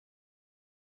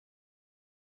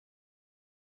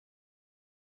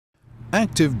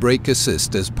Active brake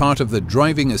assist as part of the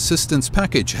driving assistance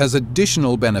package has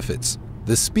additional benefits.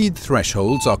 The speed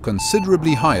thresholds are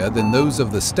considerably higher than those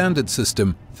of the standard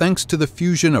system thanks to the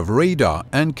fusion of radar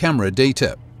and camera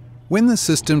data. When the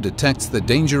system detects the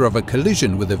danger of a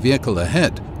collision with a vehicle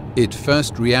ahead, it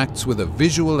first reacts with a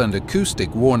visual and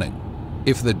acoustic warning.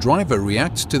 If the driver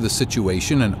reacts to the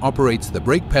situation and operates the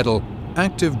brake pedal,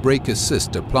 active brake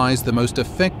assist applies the most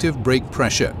effective brake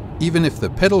pressure, even if the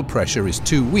pedal pressure is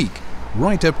too weak,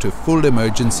 right up to full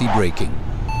emergency braking.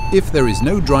 If there is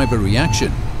no driver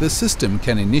reaction, the system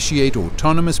can initiate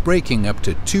autonomous braking up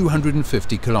to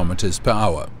 250 km per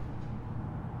hour.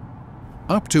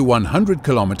 Up to 100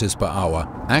 km per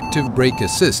hour, active brake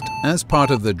assist as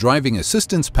part of the driving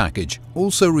assistance package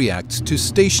also reacts to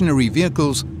stationary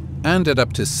vehicles, and at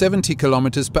up to 70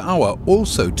 km per hour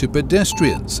also to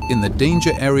pedestrians in the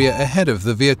danger area ahead of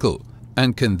the vehicle,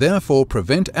 and can therefore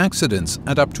prevent accidents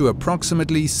at up to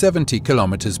approximately 70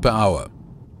 km per hour.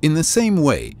 In the same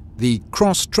way, the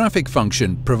cross-traffic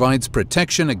function provides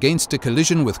protection against a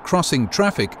collision with crossing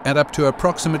traffic at up to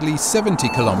approximately 70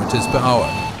 km per hour.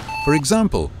 For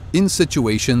example, in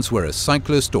situations where a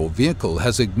cyclist or vehicle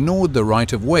has ignored the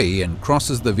right-of-way and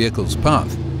crosses the vehicle's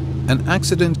path, an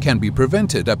accident can be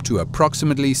prevented up to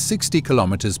approximately 60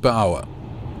 km per hour.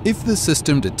 If the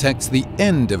system detects the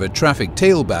end of a traffic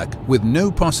tailback with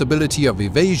no possibility of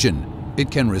evasion, it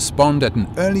can respond at an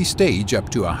early stage up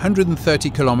to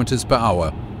 130 km per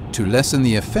hour to lessen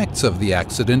the effects of the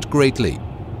accident greatly.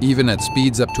 Even at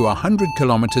speeds up to 100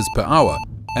 km per hour,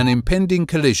 an impending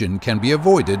collision can be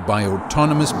avoided by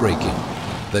autonomous braking.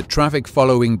 The traffic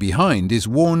following behind is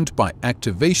warned by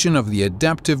activation of the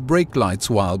adaptive brake lights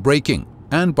while braking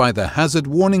and by the hazard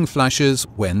warning flashes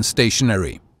when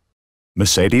stationary.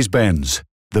 Mercedes Benz,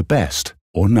 the best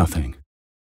or nothing.